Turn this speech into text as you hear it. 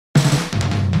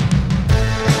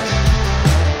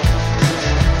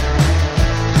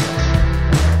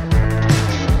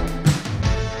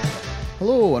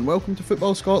Hello and welcome to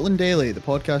Football Scotland Daily, the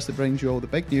podcast that brings you all the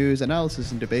big news, analysis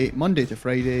and debate Monday to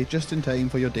Friday, just in time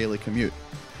for your daily commute.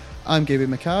 I'm Gaby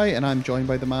Mackay and I'm joined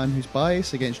by the man whose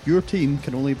bias against your team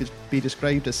can only be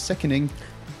described as sickening,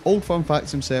 Old Fun Facts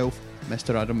himself,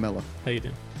 Mr. Adam Miller. How you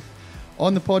doing?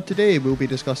 On the pod today, we'll be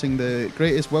discussing the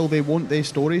greatest will they won't they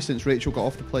story since Rachel got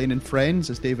off the plane in Friends,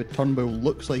 as David Turnbull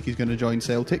looks like he's going to join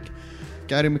Celtic.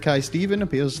 Gary Mackay-Steven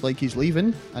appears like he's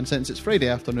leaving, and since it's Friday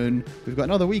afternoon, we've got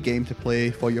another wee game to play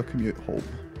for your commute home.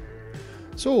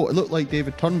 So, it looked like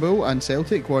David Turnbull and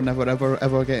Celtic were never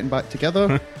ever getting back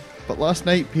together, but last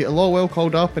night Peter Lawwell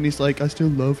called up and he's like, I still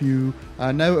love you,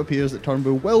 and now it appears that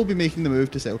Turnbull will be making the move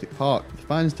to Celtic Park, with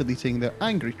fans deleting their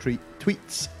angry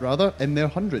tweets in their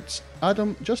hundreds.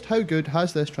 Adam, just how good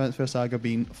has this transfer saga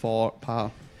been for Pa?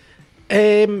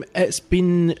 It's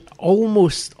been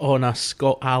almost on a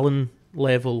Scott Allen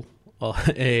level.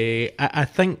 I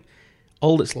think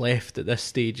all that's left at this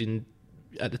stage, and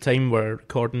at the time we're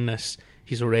recording this,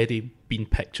 he's already been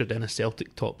pictured in a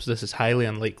Celtic top, so this is highly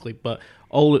unlikely, but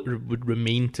all that would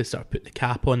remain to sort of put the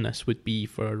cap on this would be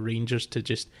for Rangers to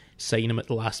just sign him at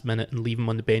the last minute and leave him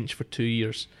on the bench for 2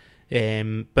 years.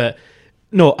 But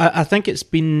no, I think it's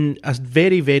been a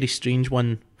very, very strange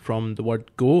one from the word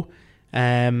go.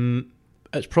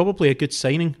 It's probably a good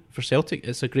signing for Celtic.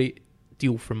 It's a great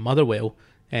deal from Motherwell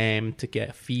to get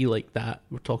a fee like that.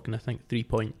 We're talking, I think,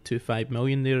 3.25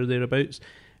 million there or thereabouts.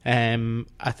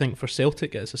 I think for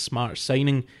Celtic it's a smart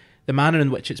signing. The manner in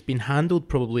which it's been handled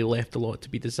probably left a lot to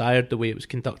be desired, the way it was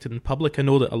conducted in public. I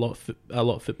know that a lot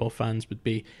of football fans would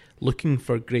be looking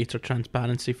for greater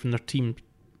transparency from their team,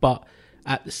 but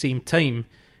at the same time,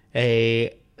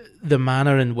 the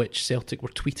manner in which Celtic were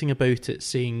tweeting about it,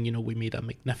 saying, you know, we made a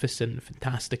magnificent,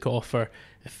 fantastic offer.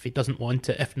 If he doesn't want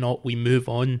it, if not, we move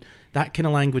on. That kind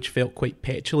of language felt quite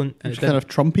petulant. And it's kind of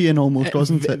Trumpian almost,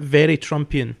 wasn't it? Very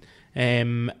Trumpian.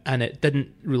 And it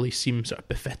didn't really seem sort of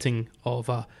befitting of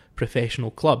a professional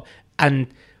club.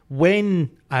 And when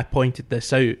I pointed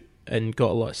this out and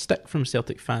got a lot of stick from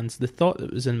Celtic fans, the thought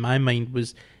that was in my mind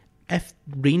was, if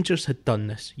Rangers had done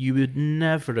this, you would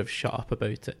never have shut up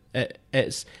about it.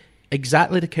 It's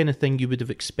exactly the kind of thing you would have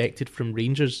expected from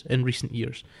Rangers in recent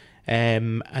years.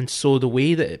 And so the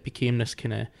way that it became this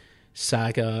kind of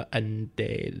saga and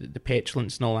the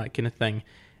petulance and all that kind of thing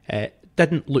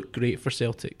didn't look great for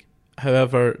Celtic.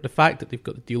 However, the fact that they've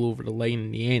got the deal over the line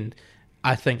in the end,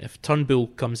 I think if Turnbull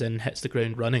comes in and hits the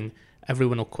ground running,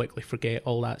 everyone will quickly forget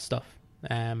all that stuff.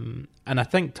 And I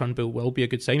think Turnbull will be a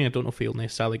good signing. I don't know if he'll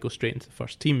necessarily go straight into the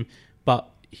first team, but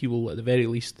he will at the very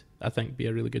least, I think, be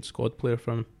a really good squad player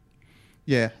for him.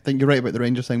 Yeah, I think you're right about the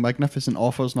Rangers thing. Magnificent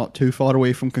offer's not too far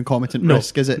away from concomitant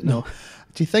risk, is it? No.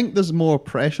 Do you think there's more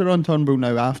pressure on Turnbull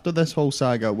now after this whole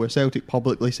saga, where Celtic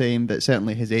publicly saying that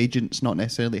certainly his agents, not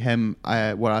necessarily him,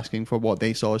 were asking for what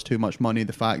they saw as too much money,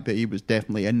 the fact that he was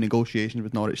definitely in negotiations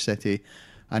with Norwich City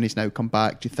and he's now come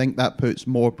back? Do you think that puts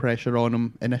more pressure on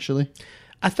him initially?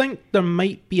 I think there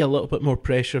might be a little bit more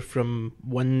pressure from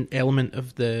one element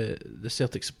of the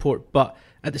Celtic support, but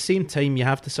at the same time you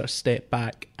have to sort of step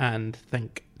back and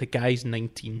think the guy's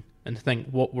 19 and think,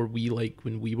 what were we like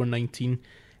when we were 19?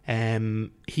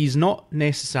 He's not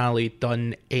necessarily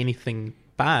done anything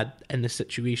bad in the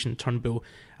situation, Turnbull.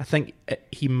 I think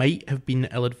he might have been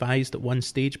ill-advised at one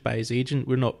stage by his agent.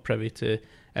 We're not privy to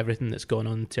everything that's gone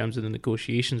on in terms of the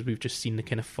negotiations. We've just seen the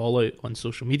kind of fallout on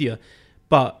social media.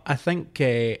 But I think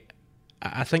the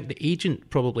agent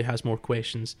probably has more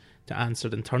questions to answer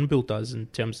than Turnbull does in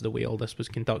terms of the way all this was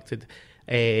conducted.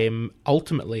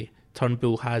 Ultimately,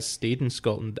 Turnbull has stayed in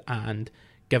Scotland and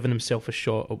given himself a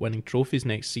shot at winning trophies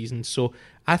next season. So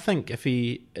I think if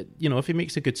he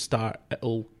makes a good start,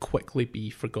 it'll quickly be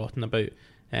forgotten about.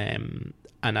 And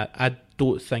I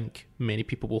don't think many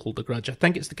people will hold a grudge. I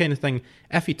think it's the kind of thing,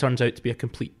 if he turns out to be a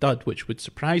complete dud, which would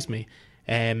surprise me,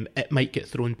 it might get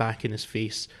thrown back in his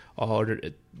face, or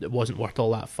it wasn't worth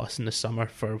all that fuss in the summer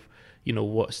for, you know,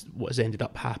 what has ended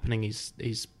up happening.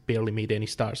 He's barely made any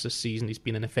starts this season. He's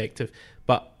been ineffective,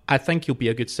 but I think he'll be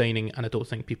a good signing, and I don't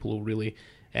think people will really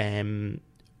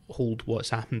hold what's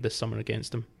happened this summer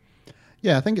against him.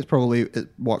 Yeah, I think it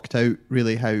worked out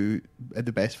really how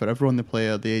the best for everyone, the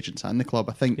player, the agents and the club.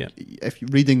 I think if you're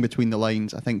reading between the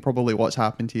lines, I think probably what's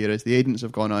happened here is the agents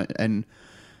have gone out in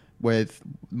with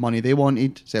money they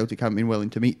wanted. Celtic haven't been willing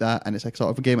to meet that, and it's like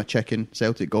sort of a game of chicken.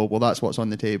 Celtic go, well, that's what's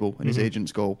on the table, and his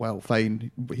agents go, well,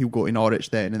 fine, he'll go to Norwich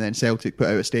then, and then Celtic put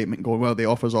out a statement going, well, the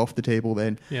offer's off the table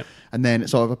then. And then it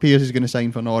sort of appears he's going to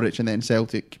sign for Norwich, and then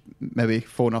Celtic maybe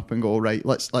phone up and go, right,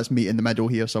 let's meet in the middle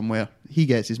here somewhere. He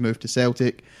gets his move to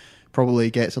Celtic, probably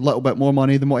gets a little bit more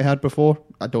money than what he had before.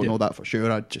 I don't know that for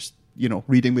sure.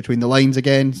 reading between the lines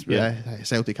again. Yeah.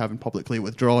 Celtic having publicly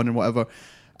withdrawn and whatever.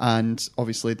 And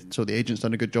obviously, so the agent's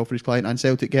done a good job for his client, and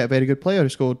Celtic get a very good player who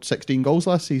scored 16 goals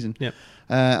last season. Yep.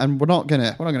 And we're not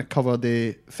gonna cover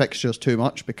the fixtures too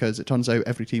much because it turns out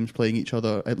every team's playing each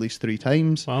other at least 3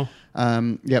 times. Wow.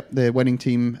 The winning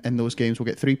team in those games will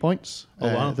get 3 points.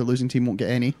 Oh, wow. The losing team won't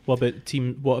get any. What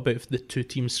about if the 2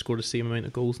 teams score the same amount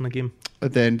of goals in a game?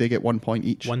 Then they get 1 point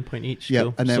each. 1 point each. Yeah,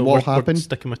 cool. and then so what we're happened?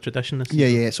 Sticking with tradition this Yeah,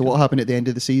 season. yeah. So what happened at the end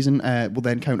of the season? We'll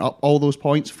then count up all those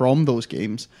points from those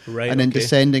games, Right. and in okay.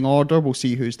 descending order, we'll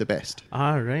see who's the best.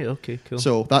 Right. Okay. Cool.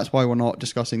 So that's why we're not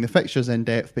discussing the fixtures in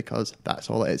depth, because that's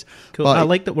all it is. Cool. But I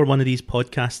like that we're one of these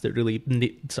podcasts that really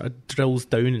sort of drills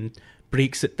down and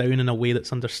breaks it down in a way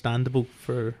that's understandable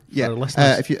for our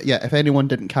listeners. If anyone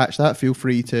didn't catch that, feel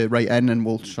free to write in and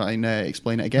we'll try and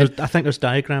explain it again. I think there's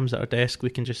diagrams at our desk. We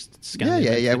can just scan.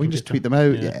 Yeah. We can just tweet them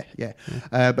out. Yeah.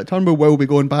 But Turnbull will be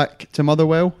going back to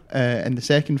Motherwell in the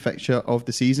second fixture of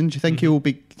the season. Do you think he'll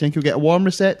get a warm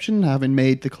reception, having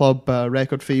made the club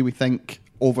record fee? We think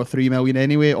over $3 million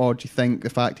anyway, or do you think the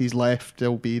fact he's left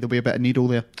there'll be a bit of needle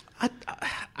there?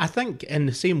 I think in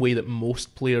the same way that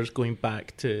most players going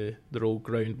back to their old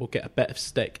ground will get a bit of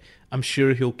stick, I'm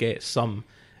sure he'll get some.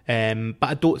 But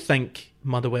I don't think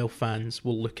Motherwell fans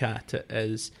will look at it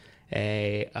as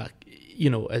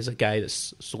as a guy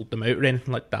that's sold them out or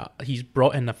anything like that. He's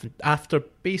brought in, after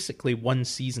basically one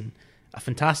season, a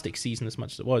fantastic season as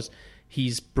much as it was,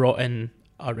 he's brought in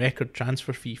a record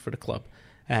transfer fee for the club.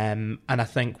 And I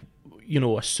think,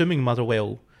 assuming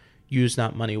Motherwell use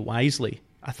that money wisely,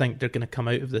 I think they're going to come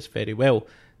out of this very well.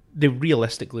 They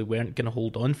realistically weren't going to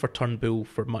hold on for Turnbull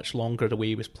for much longer the way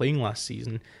he was playing last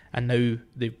season, and now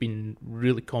they've been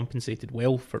really compensated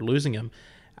well for losing him.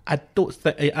 I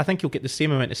think he'll get the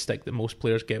same amount of stick that most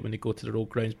players get when they go to their old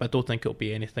grounds, but I don't think it'll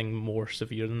be anything more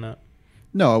severe than that.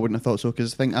 No, I wouldn't have thought so,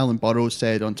 because I think Alan Burrows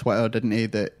said on Twitter, didn't he,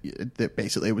 that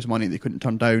basically it was money they couldn't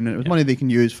turn down, and it was money they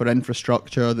can use for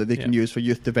infrastructure, that they can use for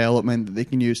youth development, that they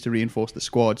can use to reinforce the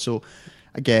squad. So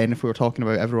again, if we were talking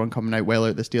about everyone coming out well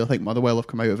out this deal, I think Motherwell have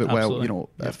come out of it Absolutely.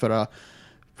 well.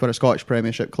 For a Scottish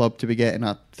Premiership club to be getting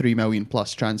a $3 million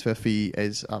plus transfer fee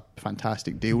is a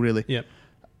fantastic deal, really. Yeah.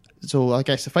 So I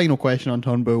guess the final question on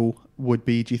Turnbull would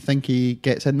be, do you think he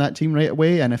gets in that team right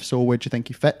away? And if so, where do you think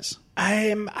he fits?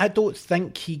 I don't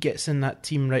think he gets in that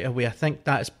team right away. I think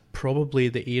that is probably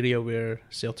the area where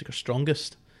Celtic are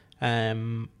strongest.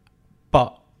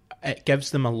 But it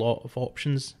gives them a lot of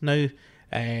options now.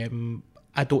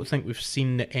 I don't think we've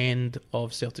seen the end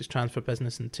of Celtic's transfer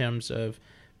business in terms of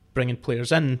bringing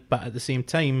players in, but at the same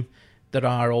time, there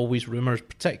are always rumours,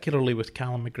 particularly with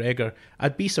Callum McGregor.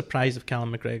 I'd be surprised if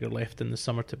Callum McGregor left in the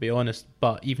summer, to be honest,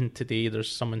 but even today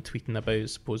there's someone tweeting about a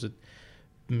supposed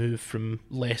move from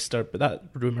Leicester, but that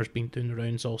rumour's been doing the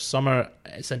rounds all summer.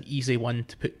 It's an easy one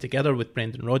to put together with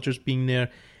Brendan Rodgers being there.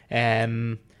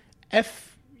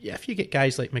 If you get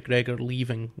guys like McGregor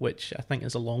leaving, which I think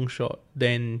is a long shot,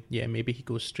 then maybe he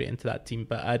goes straight into that team.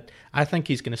 But I think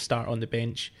he's going to start on the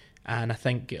bench, and I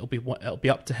think it'll be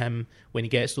up to him when he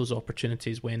gets those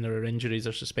opportunities, when there are injuries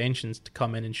or suspensions, to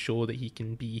come in and show that he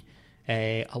can be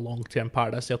a long-term part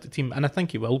of that Celtic team. And I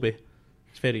think he will be.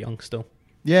 He's very young still.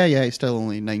 Yeah, he's still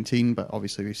only 19, but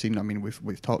obviously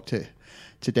we've talked to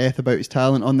death about his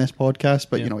talent on this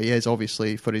podcast, but he is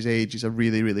obviously, for his age, he's a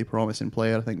really, really promising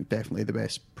player. I think definitely the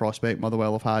best prospect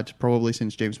Motherwell have had probably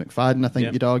since James McFadden, I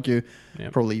think you'd argue.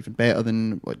 Probably even better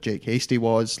than what Jake Hasty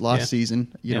was last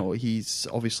season. He's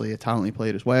obviously a talented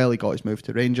player as well. He got his move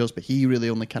to Rangers, but he really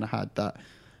only kind of had that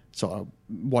sort of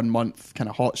 1 month kind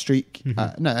of hot streak.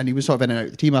 And he was sort of in and out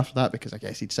of the team after that, because I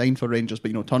guess he'd signed for Rangers,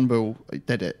 but Turnbull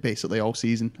did it basically all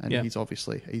season, and he's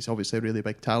obviously a really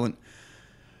big talent.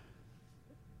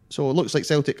 So it looks like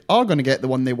Celtic are going to get the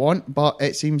one they want, but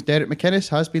it seems Derek McInnes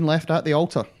has been left at the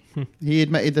altar. He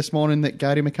admitted this morning that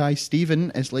Gary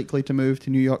Mackay-Steven is likely to move to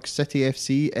New York City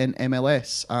FC in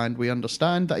MLS, and we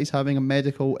understand that he's having a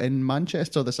medical in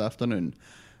Manchester this afternoon.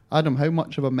 Adam, how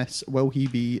much of a miss will he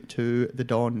be to the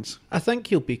Dons? I think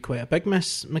he'll be quite a big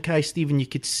miss, Mackay-Steven. You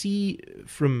could see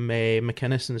from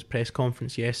McInnes in his press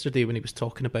conference yesterday when he was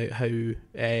talking about how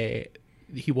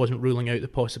he wasn't ruling out the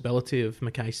possibility of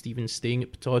Mackay-Steven staying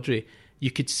at Pittodrie.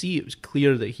 You could see it was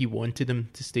clear that he wanted him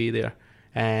to stay there.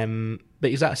 But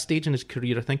he's at a stage in his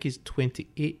career, I think he's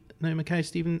 28 now,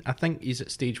 Mackay-Steven. I think he's at a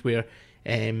stage where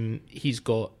he's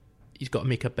got to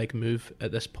make a big move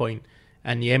at this point.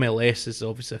 And the MLS is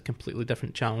obviously a completely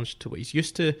different challenge to what he's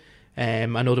used to. I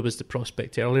know there was the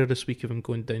prospect earlier this week of him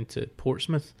going down to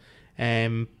Portsmouth.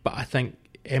 But I think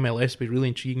MLS will be really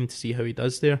intriguing to see how he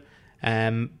does there.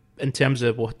 in terms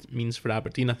of what it means for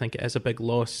Aberdeen, I think it is a big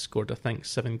loss. Scored, I think,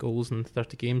 7 goals in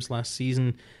 30 games last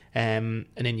season. And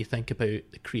then you think about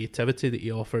the creativity that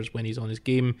he offers when he's on his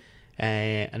game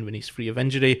and when he's free of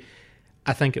injury.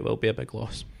 I think it will be a big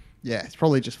loss. Yeah, it's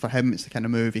probably just for him, it's the kind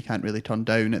of move he can't really turn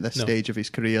down at this stage of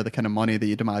his career, the kind of money that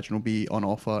you'd imagine will be on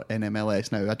offer in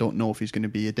MLS. Now, I don't know if he's going to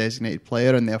be a designated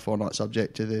player and therefore not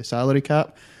subject to the salary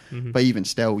cap, but even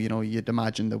still, you'd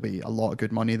imagine there'll be a lot of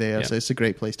good money there, so it's a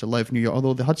great place to live, New York,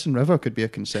 although the Hudson River could be a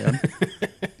concern,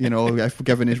 if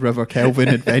given his River Kelvin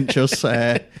adventures.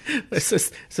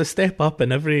 It's a step up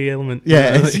in every element.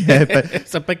 Yeah, but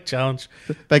it's a big challenge.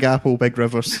 Big Apple, big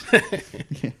rivers.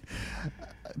 Yeah.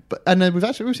 And then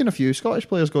we've seen a few Scottish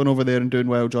players going over there and doing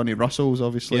well. Johnny Russell's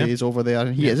obviously is over there,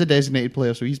 and he is a designated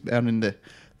player, so he's earning the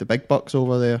big bucks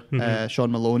over there.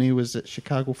 Sean Maloney was at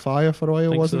Chicago Fire for a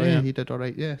while, wasn't he? Yeah. He did all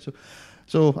right, yeah.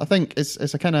 So I think it's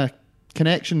a kind of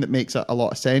connection that makes a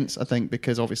lot of sense, I think,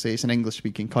 because obviously it's an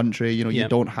English-speaking country. You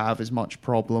don't have as much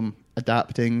problem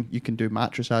adapting. You can do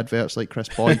mattress adverts like Chris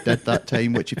Boyd did that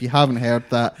time, which if you haven't heard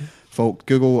that, folk,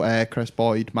 Google Chris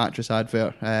Boyd mattress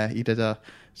advert. He did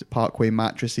Parkway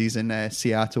Mattresses in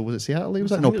Seattle. Was it Seattle? He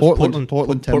was no,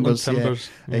 Portland Timbers. Yeah.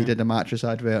 He did a mattress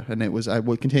advert, and it was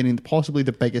containing possibly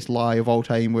the biggest lie of all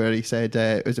time, where he said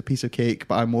it was a piece of cake,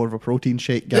 but I'm more of a protein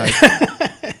shake guy,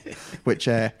 which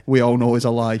we all know is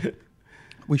a lie.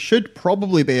 We should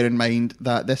probably bear in mind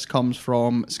that this comes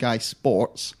from Sky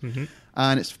Sports,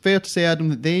 and it's fair to say, Adam,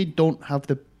 that they don't have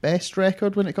the best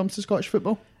record when it comes to Scottish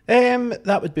football.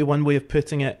 That would be one way of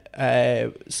putting it.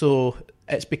 So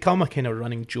it's become a kind of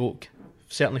running joke,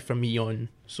 certainly for me on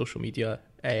social media.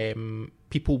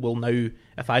 People will now,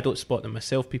 if I don't spot them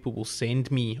myself, people will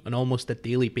send me on almost a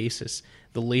daily basis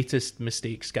the latest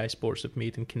mistakes Sky Sports have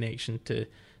made in connection to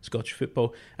Scottish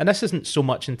football. And this isn't so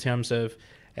much in terms of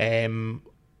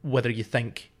whether you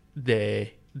think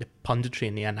the punditry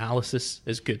and the analysis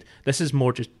is good. This is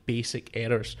more just basic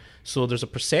errors. So there's a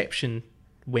perception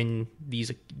when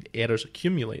these errors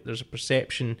accumulate, there's a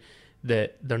perception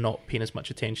that they're not paying as much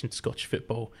attention to Scottish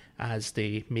football as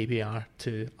they maybe are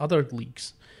to other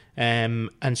leagues.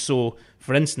 And so,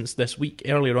 for instance,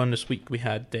 earlier on this week, we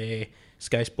had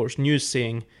Sky Sports News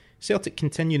saying Celtic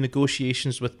continue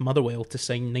negotiations with Motherwell to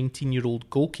sign 19-year-old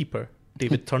goalkeeper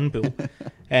David Turnbull,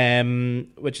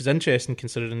 which is interesting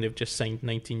considering they've just signed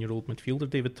 19-year-old midfielder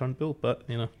David Turnbull. But,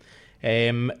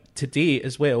 today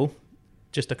as well,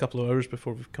 just a couple of hours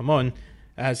before we've come on,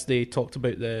 as they talked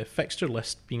about the fixture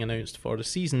list being announced for the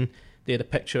season, they had a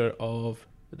picture of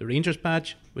the Rangers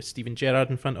badge with Steven Gerrard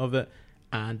in front of it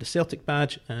and the Celtic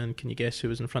badge. And can you guess who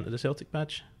was in front of the Celtic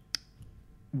badge?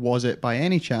 Was it by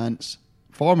any chance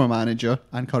former manager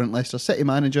and current Leicester City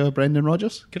manager Brendan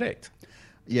Rodgers? Correct.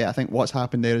 Yeah, I think what's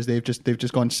happened there is they've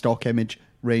just gone stock image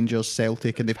Rangers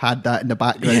Celtic, and they've had that in the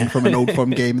background from an Old Firm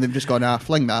game, and they've just gone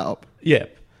fling that up. Yeah.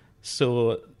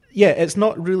 So yeah, it's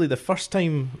not really the first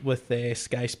time with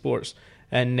Sky Sports.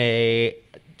 And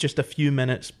just a few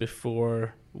minutes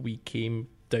before we came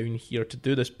down here to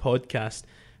do this podcast,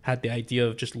 had the idea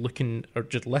of just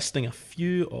listing a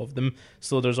few of them.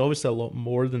 So there's obviously a lot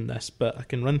more than this, but I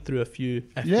can run through a few.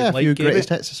 A few greatest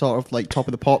hits, sort of like top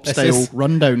of the pop style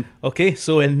rundown. Okay,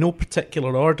 so in no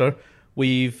particular order,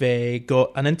 we've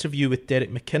got an interview with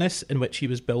Derek McInnes in which he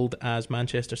was billed as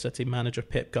Manchester City manager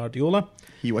Pep Guardiola.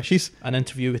 He wishes. An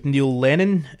interview with Neil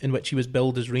Lennon in which he was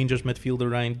billed as Rangers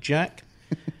midfielder Ryan Jack.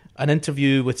 An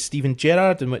interview with Steven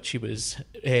Gerrard in which he was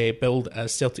billed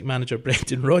as Celtic manager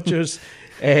Brendan Rodgers.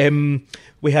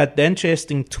 We had the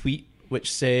interesting tweet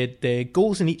which said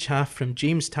goals in each half from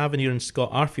James Tavernier and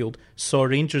Scott Arfield saw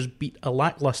Rangers beat a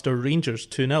lacklustre Rangers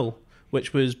 2-0.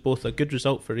 Which was both a good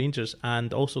result for Rangers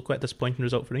and also quite a disappointing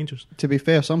result for Rangers. To be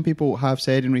fair, some people have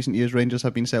said in recent years Rangers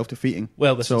have been self-defeating.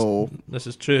 Well, this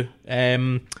is true.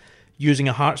 Using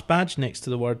a Hearts badge next to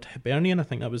the word Hibernian, I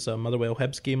think that was a Motherwell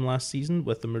Hibs game last season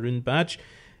with the maroon badge.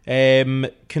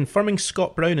 Confirming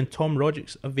Scott Brown and Tom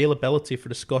Roderick's availability for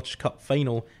the Scottish Cup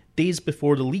final days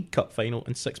before the League Cup final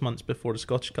and 6 months before the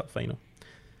Scottish Cup final.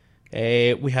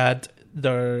 We had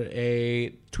their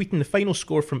tweeting the final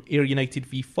score from Ayr United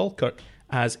v Falkirk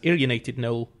as Ayr United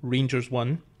 0, Rangers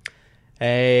 1.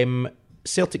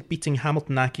 Celtic beating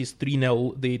Hamilton Accies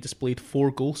 3-0. They displayed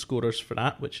 4 goal scorers for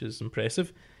that, which is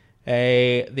impressive.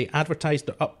 They advertised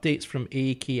their updates from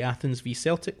AEK Athens v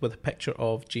Celtic with a picture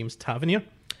of James Tavernier.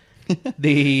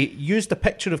 They used a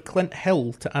picture of Clint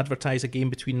Hill to advertise a game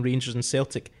between Rangers and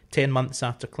Celtic 10 months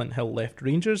after Clint Hill left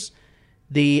Rangers.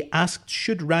 They asked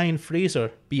should Ryan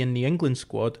Fraser be in the England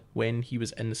squad when he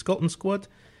was in the Scotland squad.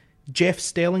 Jeff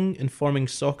Stelling informing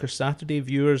Soccer Saturday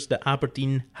viewers that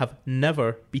Aberdeen have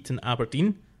never beaten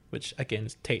Aberdeen, which again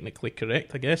is technically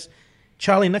correct, I guess.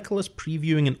 Charlie Nicholas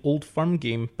previewing an Old Firm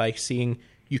game by saying,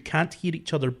 "You can't hear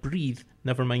each other breathe,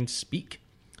 never mind speak."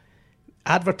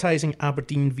 Advertising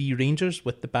Aberdeen v Rangers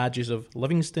with the badges of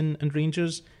Livingston and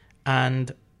Rangers,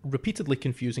 and repeatedly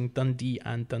confusing Dundee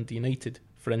and Dundee United.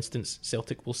 For instance,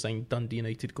 Celtic will sign Dundee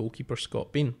United goalkeeper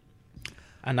Scott Bain.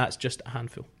 And that's just a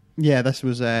handful. Yeah, this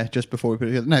was just before we put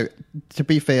it together. Now, to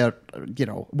be fair, you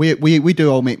know, we do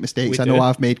all make mistakes. I know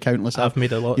I've made countless. I've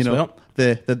made a lot you as know, well.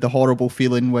 The horrible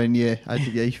feeling when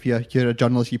if you're a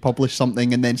journalist, you publish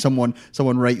something and then someone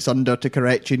writes under to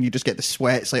correct you and you just get the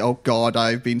sweat. It's like, oh God,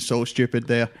 I've been so stupid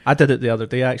there. I did it the other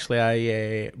day, actually.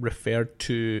 I referred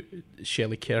to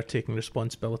Shelley Kerr taking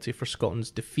responsibility for Scotland's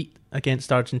defeat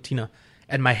against Argentina.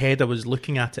 In my head, I was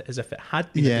looking at it as if it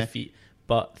had been a defeat.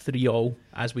 But 3-3,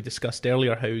 as we discussed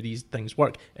earlier, how these things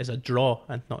work, is a draw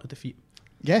and not a defeat.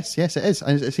 Yes, it is.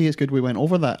 I see it's good we went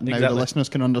over that. Now the listeners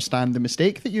can understand the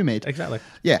mistake that you made. Exactly.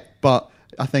 Yeah, but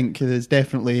I think there's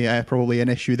definitely probably an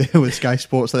issue there with Sky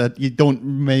Sports that you don't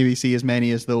maybe see as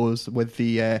many as those with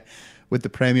the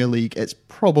Premier League. It's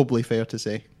probably fair to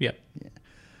say. Yeah.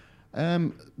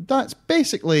 That's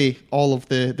basically all of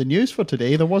the news for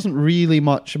today. There wasn't really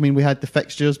much. I mean, we had the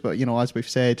fixtures, but you know, as we've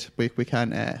said, we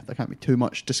can't. There can't be too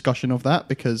much discussion of that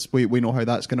because we know how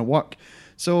that's going to work.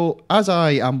 So, as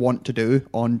I am wont to do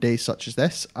on days such as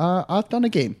this, I've done a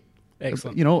game.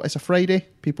 Excellent. You know, it's a Friday.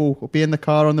 People will be in the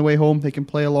car on the way home. They can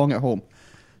play along at home.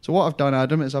 So what I've done,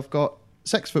 Adam, is I've got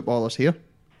 6 footballers here.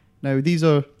 Now, these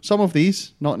are some of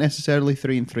these, not necessarily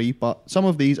 3 and 3, but some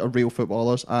of these are real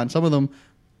footballers, and some of them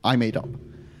I made up.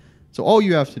 So all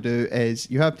you have to do is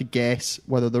you have to guess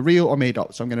whether they're real or made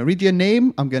up. So I'm going to read you a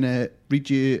name. I'm going to read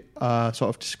you a sort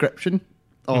of description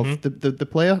of the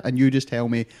player, and you just tell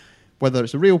me whether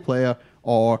it's a real player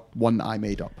or one that I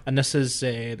made up. And this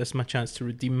is my chance to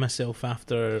redeem myself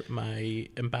after my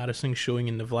embarrassing showing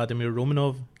in the Vladimir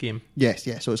Romanov game. Yes.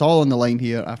 So it's all on the line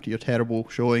here after your terrible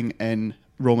showing in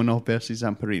Romanov versus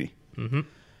Zamparini. Mm-hmm.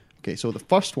 Okay, so the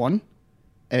first one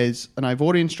is an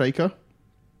Ivorian striker,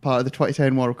 part of the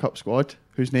 2010 World Cup squad,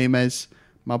 whose name is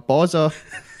Maboza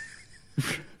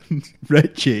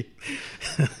Ritchie.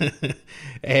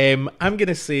 I'm going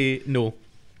to say no.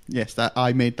 Yes, that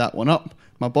I made that one up.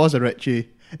 Maboza Ritchie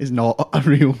is not a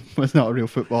real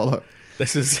footballer.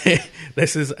 This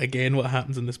is again what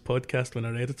happens in this podcast when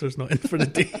our editor's not in for the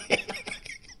day.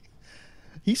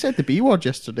 He said the B word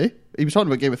yesterday. He was talking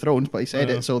about Game of Thrones, but he said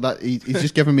it, so that he's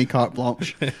just giving me carte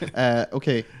blanche.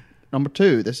 Okay. Number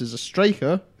 2, this is a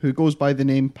striker who goes by the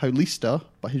name Paulista,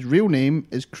 but his real name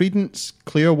is Credence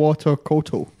Clearwater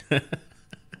Koto.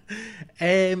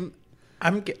 I'm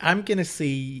going to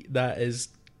say that is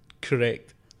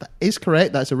correct. That is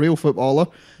correct. That's a real footballer.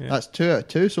 Yeah. That's 2 out of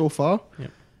 2 so far.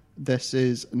 Yep. This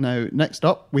is now, next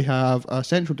up, we have a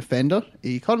central defender.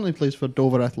 He currently plays for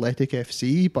Dover Athletic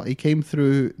FC, but he came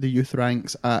through the youth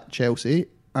ranks at Chelsea,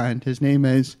 and his name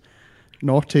is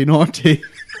Naughty. I'm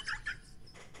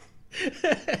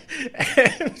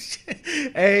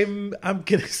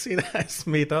going to say that's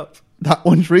made up. That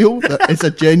one's real. It's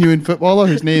a genuine footballer.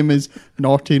 His name is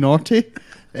Naughty. Nortei,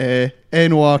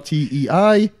 Nortey.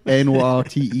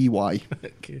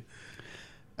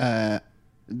 Okay.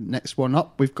 Next one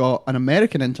up, we've got an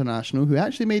American international who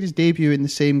actually made his debut in the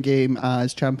same game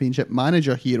as Championship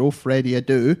Manager hero Freddie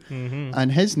Adu,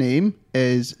 and his name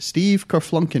is Steve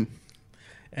Kerflunken.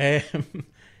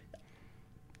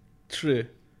 True.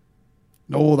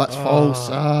 No, that's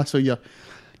false. So you're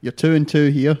 2 and 2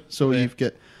 here. So you've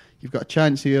got a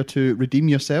chance here to redeem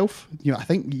yourself. You know, I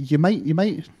think you might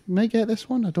get this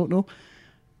one. I don't know.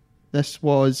 This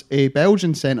was a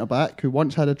Belgian centre back who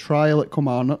once had a trial at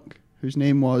Kilmarnock, whose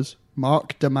name was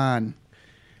Mark de Man.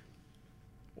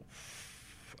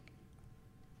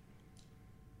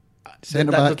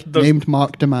 Centre back named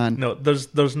Mark de Man. No,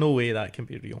 there's no way that can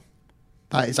be real.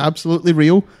 That is absolutely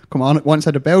real. Kilmarnock once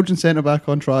had a Belgian centre back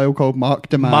on trial called Mark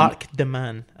de Man. Mark de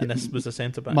Man, and this was a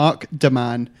centre back. Mark de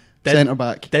Man, centre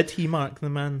back. Did he mark the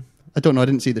man? I don't know. I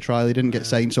didn't see the trial. He didn't get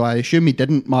signed, so I assume he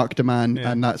didn't mark de Man,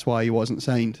 and that's why he wasn't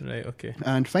signed. Right. Okay.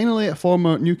 And finally, a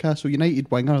former Newcastle United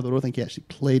winger. I don't think he actually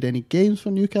played any games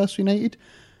for Newcastle United.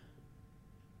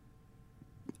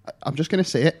 I'm just going to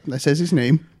say it. This is his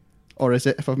name, or is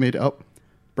it? If I've made it up,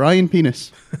 Brian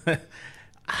Penis.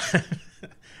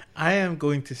 I am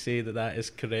going to say that is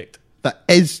correct. That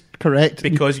is correct.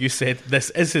 Because you said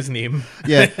this is his name.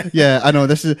 Yeah, I know.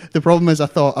 This is the problem. Is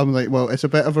I'm like, well, it's a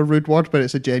bit of a rude word, but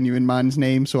it's a genuine man's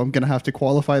name, so I'm going to have to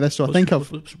qualify this. So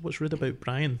what's rude about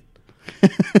Brian?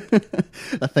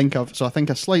 I think I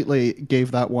slightly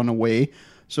gave that one away.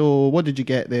 So what did you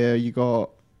get there? You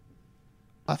got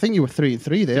I think you were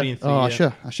 3-3 there. 3-3, oh,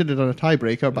 yeah. I should have done a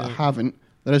tiebreaker, but I Yeah. haven't.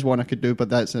 There is one I could do, but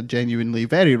that's a genuinely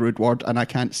very rude word, and I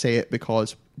can't say it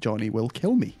because Johnny will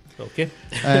kill me. Okay.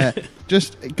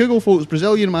 Just Google folks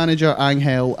Brazilian manager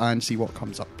Angel and see what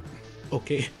comes up.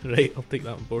 Okay, right, I'll take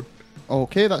that on board.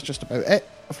 Okay, that's just about it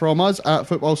from us at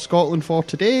Football Scotland for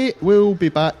today. We'll be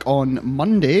back on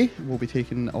Monday. We'll be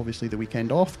taking, obviously, the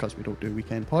weekend off because we don't do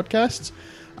weekend podcasts.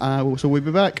 So we'll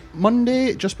be back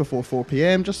Monday just before 4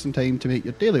 p.m, just in time to make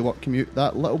your daily work commute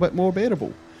that little bit more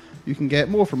bearable. You can get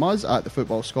more from us at the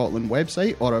Football Scotland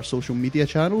website or our social media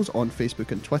channels on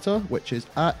Facebook and Twitter, which is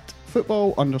at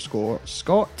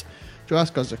football_Scot. To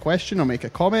ask us a question or make a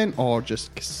comment or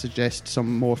just suggest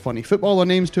some more funny footballer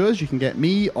names to us, you can get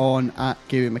me on at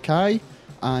Gary Mackay,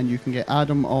 and you can get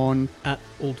Adam on, At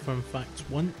Old Firm Facts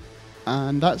 1.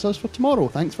 and that's us for tomorrow.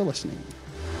 Thanks for listening.